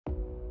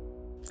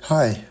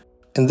Hi,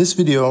 in this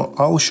video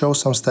I will show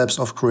some steps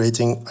of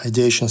creating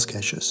ideation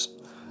sketches.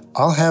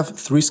 I'll have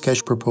 3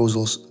 sketch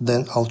proposals,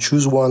 then I'll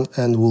choose one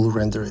and will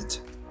render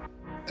it.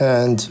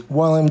 And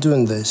while I'm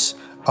doing this,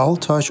 I'll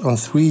touch on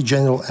 3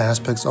 general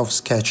aspects of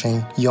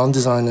sketching young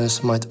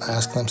designers might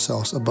ask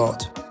themselves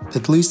about,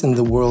 at least in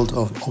the world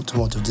of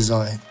automotive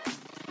design.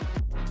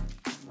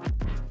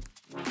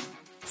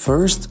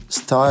 First,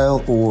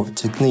 style or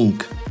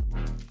technique.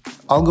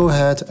 I'll go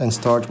ahead and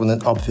start with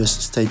an obvious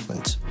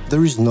statement.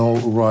 There is no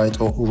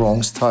right or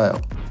wrong style.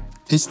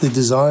 It's the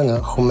designer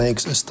who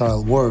makes a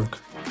style work.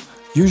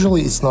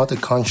 Usually it's not a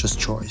conscious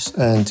choice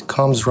and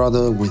comes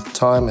rather with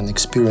time and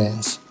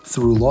experience,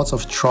 through lots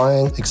of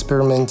trying,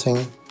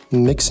 experimenting,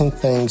 mixing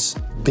things,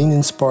 being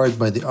inspired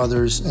by the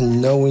others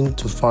and knowing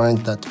to find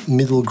that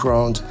middle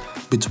ground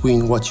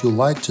between what you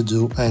like to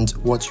do and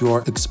what you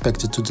are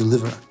expected to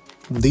deliver.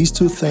 These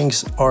two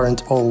things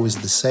aren't always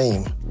the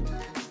same.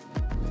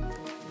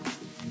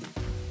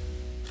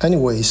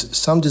 Anyways,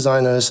 some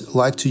designers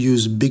like to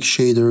use big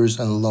shaders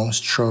and long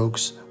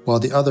strokes, while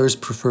the others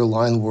prefer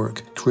line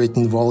work,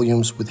 creating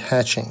volumes with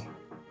hatching.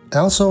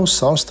 Also,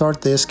 some start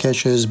their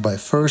sketches by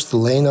first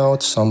laying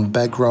out some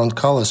background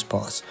color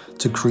spots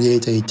to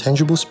create a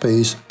tangible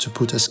space to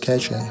put a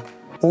sketch in.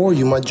 Or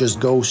you might just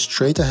go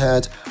straight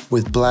ahead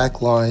with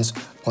black lines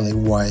on a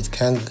white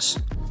canvas.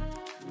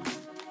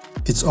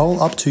 It's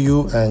all up to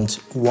you, and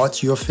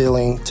what you're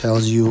feeling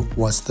tells you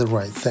what's the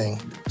right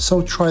thing.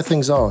 So try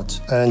things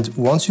out, and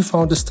once you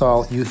found the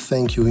style you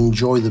think you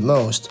enjoy the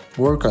most,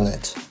 work on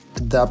it,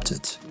 adapt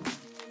it.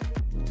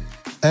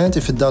 And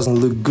if it doesn't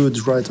look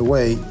good right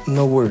away,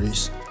 no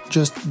worries.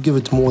 Just give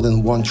it more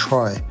than one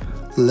try.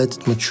 Let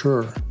it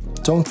mature.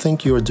 Don't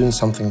think you are doing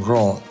something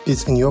wrong.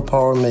 It's in your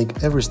power to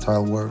make every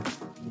style work.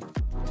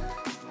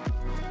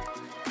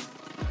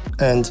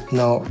 And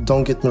now,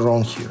 don't get me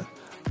wrong here.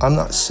 I'm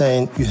not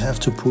saying you have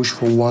to push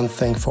for one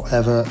thing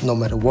forever, no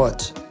matter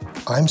what.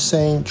 I'm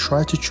saying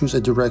try to choose a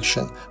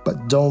direction,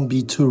 but don't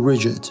be too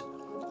rigid.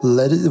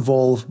 Let it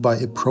evolve by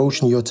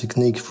approaching your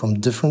technique from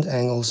different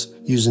angles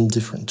using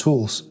different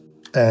tools.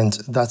 And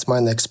that's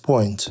my next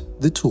point,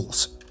 the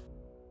tools.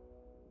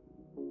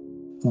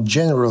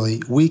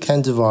 Generally, we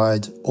can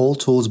divide all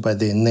tools by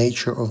their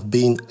nature of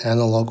being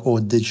analog or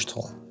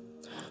digital.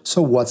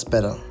 So what's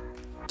better?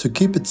 To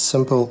keep it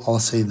simple, I'll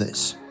say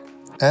this.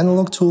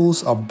 Analog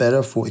tools are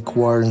better for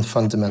acquiring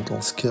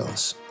fundamental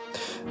skills.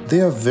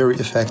 They are very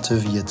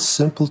effective yet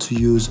simple to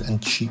use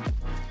and cheap.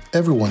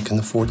 Everyone can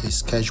afford a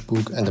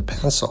sketchbook and a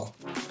pencil.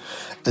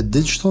 A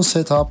digital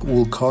setup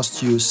will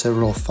cost you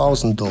several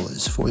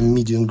 $1000s for a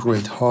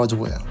medium-grade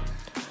hardware.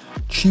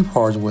 Cheap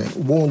hardware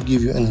won't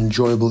give you an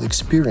enjoyable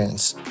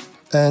experience,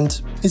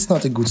 and it's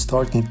not a good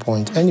starting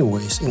point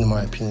anyways, in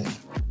my opinion.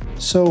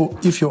 So,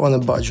 if you're on a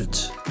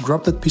budget,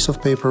 grab that piece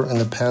of paper and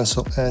a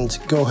pencil and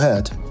go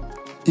ahead.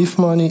 If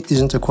money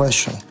isn't a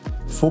question,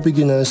 for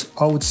beginners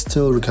I would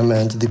still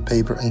recommend the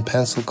paper and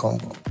pencil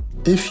combo.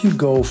 If you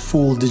go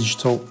full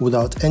digital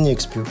without any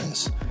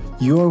experience,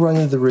 you are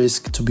running the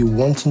risk to be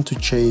wanting to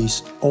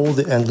chase all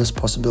the endless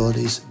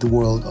possibilities the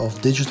world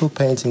of digital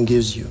painting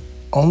gives you,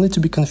 only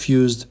to be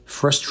confused,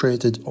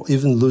 frustrated, or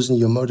even losing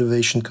your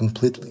motivation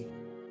completely.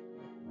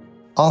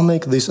 I'll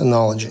make this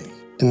analogy.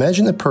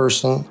 Imagine a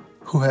person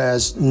who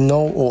has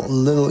no or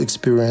little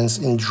experience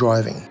in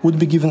driving would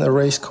be given a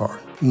race car.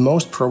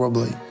 Most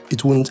probably,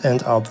 it wouldn't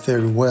end up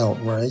very well,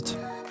 right?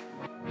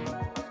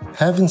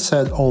 Having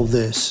said all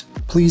this,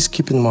 please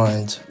keep in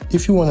mind,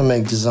 if you want to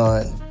make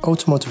design,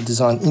 automotive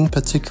design in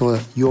particular,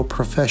 your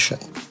profession,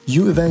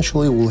 you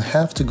eventually will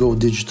have to go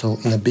digital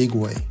in a big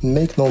way,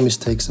 make no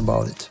mistakes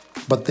about it.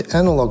 But the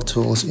analog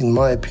tools, in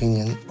my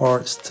opinion,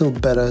 are still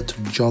better to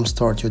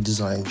jumpstart your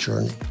design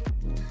journey.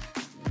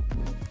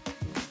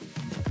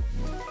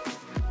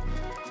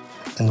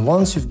 And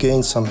once you've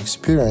gained some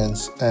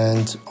experience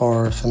and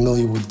are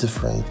familiar with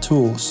different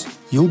tools,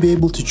 you'll be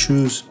able to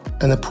choose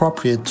an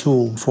appropriate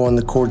tool for an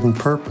accordant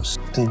purpose.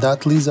 And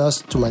that leads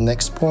us to my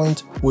next point,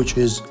 which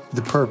is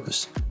the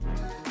purpose.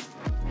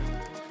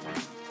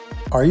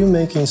 Are you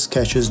making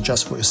sketches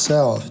just for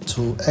yourself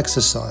to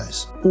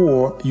exercise?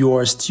 Or you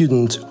are a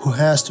student who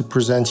has to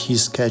present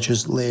his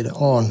sketches later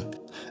on?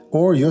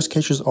 Or your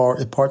sketches are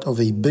a part of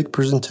a big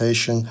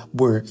presentation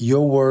where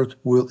your work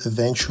will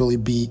eventually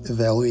be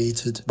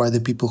evaluated by the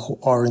people who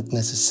aren't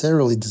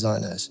necessarily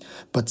designers,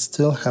 but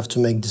still have to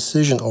make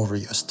decisions over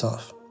your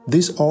stuff.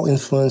 This all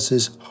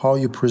influences how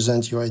you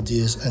present your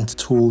ideas and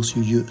tools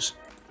you use.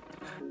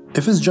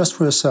 If it's just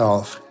for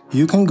yourself,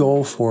 you can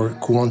go for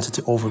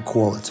quantity over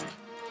quality.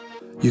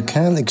 You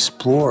can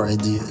explore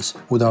ideas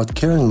without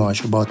caring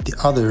much about the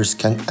others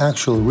can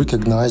actually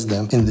recognize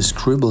them in the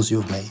scribbles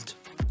you've made.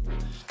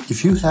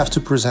 If you have to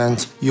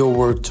present your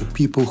work to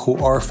people who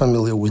are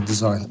familiar with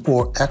design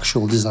or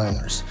actual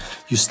designers,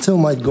 you still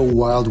might go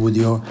wild with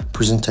your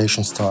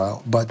presentation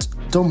style, but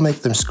don't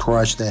make them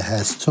scratch their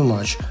heads too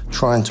much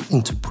trying to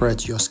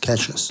interpret your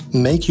sketches.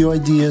 Make your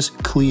ideas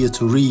clear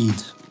to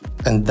read.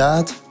 And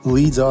that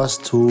leads us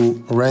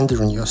to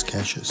rendering your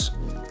sketches.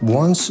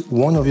 Once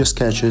one of your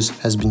sketches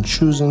has been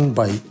chosen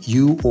by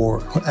you or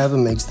whoever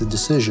makes the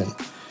decision,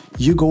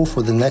 you go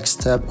for the next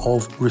step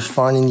of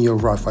refining your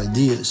rough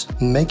ideas,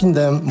 making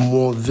them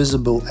more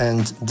visible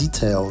and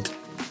detailed.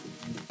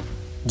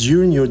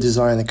 During your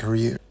designer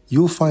career,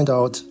 you'll find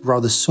out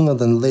rather sooner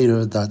than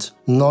later that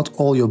not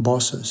all your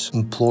bosses,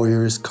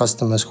 employers,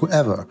 customers,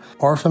 whoever,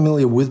 are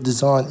familiar with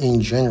design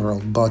in general,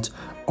 but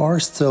are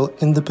still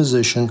in the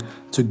position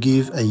to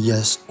give a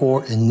yes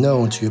or a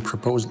no to your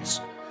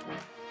proposals.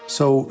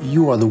 So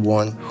you are the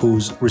one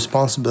whose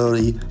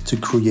responsibility to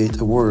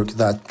create a work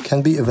that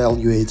can be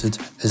evaluated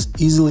as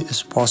easily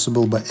as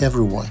possible by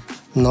everyone,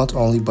 not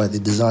only by the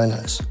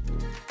designers.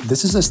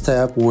 This is a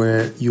step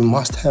where you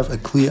must have a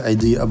clear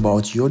idea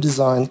about your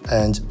design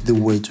and the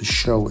way to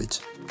show it.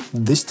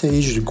 This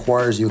stage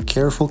requires your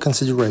careful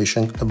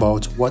consideration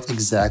about what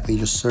exactly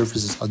your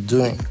surfaces are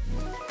doing.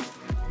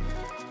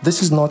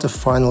 This is not a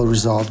final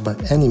result by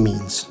any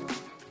means.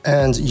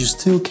 And you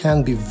still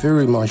can be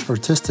very much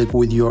artistic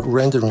with your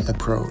rendering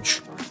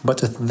approach.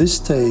 But at this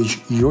stage,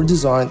 your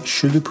design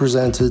should be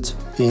presented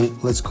in,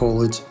 let's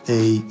call it,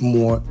 a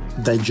more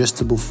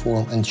digestible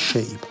form and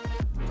shape.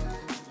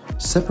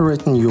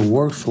 Separating your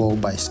workflow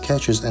by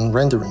sketches and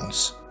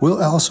renderings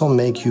will also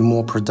make you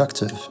more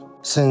productive,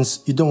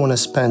 since you don't want to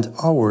spend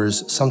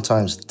hours,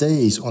 sometimes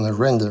days, on a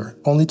render,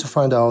 only to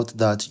find out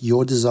that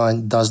your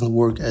design doesn't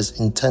work as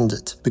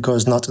intended,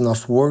 because not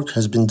enough work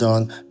has been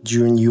done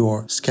during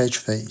your sketch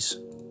phase.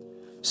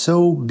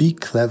 So be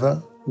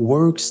clever,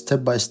 work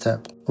step by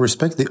step,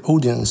 respect the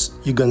audience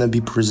you're gonna be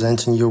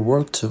presenting your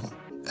work to,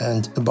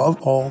 and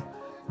above all,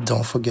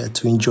 don't forget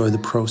to enjoy the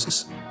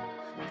process.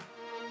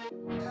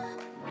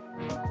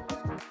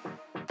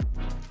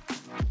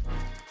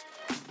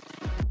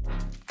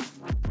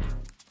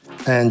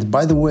 And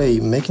by the way,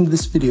 making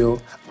this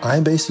video, I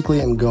basically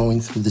am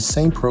going through the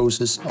same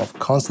process of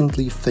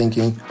constantly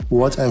thinking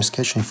what I'm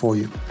sketching for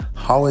you,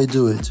 how I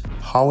do it,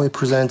 how I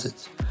present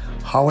it,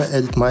 how I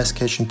edit my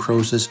sketching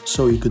process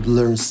so you could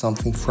learn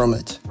something from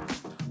it.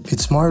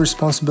 It's my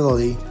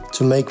responsibility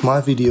to make my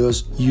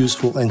videos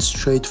useful and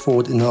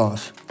straightforward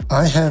enough.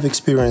 I have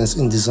experience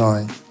in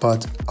design,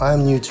 but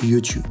I'm new to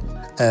YouTube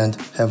and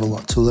have a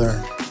lot to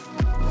learn.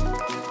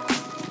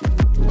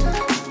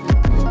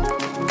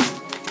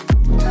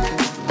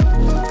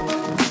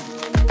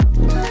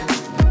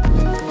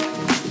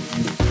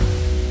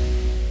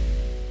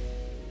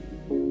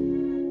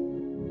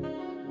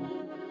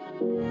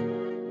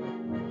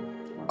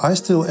 I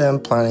still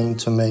am planning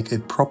to make a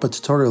proper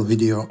tutorial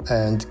video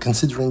and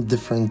considering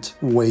different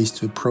ways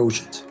to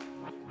approach it.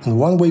 And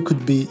one way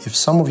could be if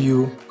some of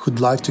you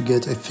would like to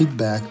get a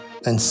feedback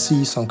and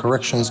see some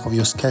corrections of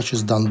your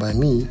sketches done by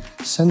me,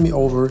 send me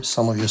over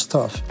some of your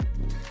stuff.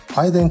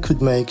 I then could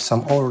make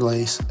some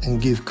overlays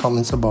and give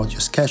comments about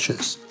your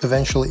sketches,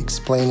 eventually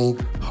explaining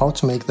how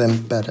to make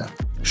them better.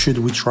 Should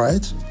we try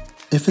it?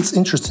 If it's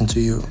interesting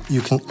to you,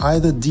 you can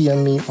either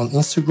DM me on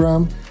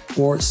Instagram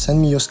or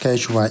send me your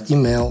sketch via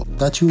email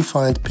that you'll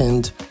find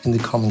pinned in the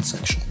comment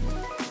section.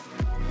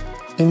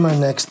 In my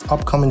next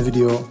upcoming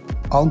video,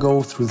 I'll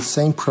go through the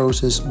same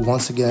process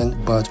once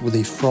again, but with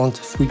a front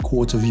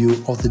 3/4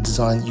 view of the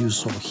design you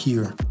saw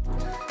here.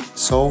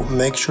 So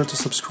make sure to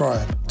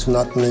subscribe to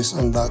not miss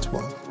on that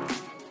one.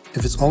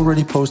 If it's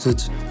already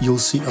posted, you'll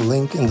see a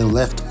link in the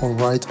left or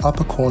right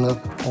upper corner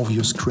of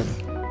your screen.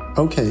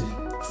 Okay,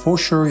 for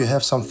sure you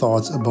have some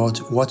thoughts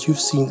about what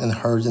you've seen and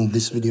heard in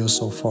this video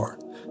so far,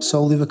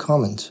 so leave a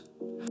comment.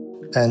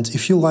 And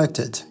if you liked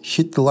it,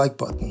 hit the like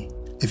button.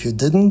 If you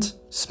didn't,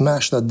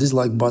 smash that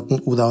dislike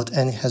button without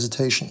any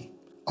hesitation.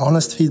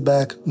 Honest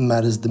feedback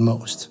matters the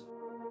most.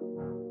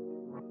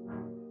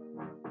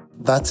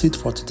 That's it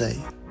for today.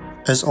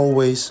 As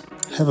always,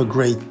 have a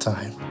great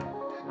time.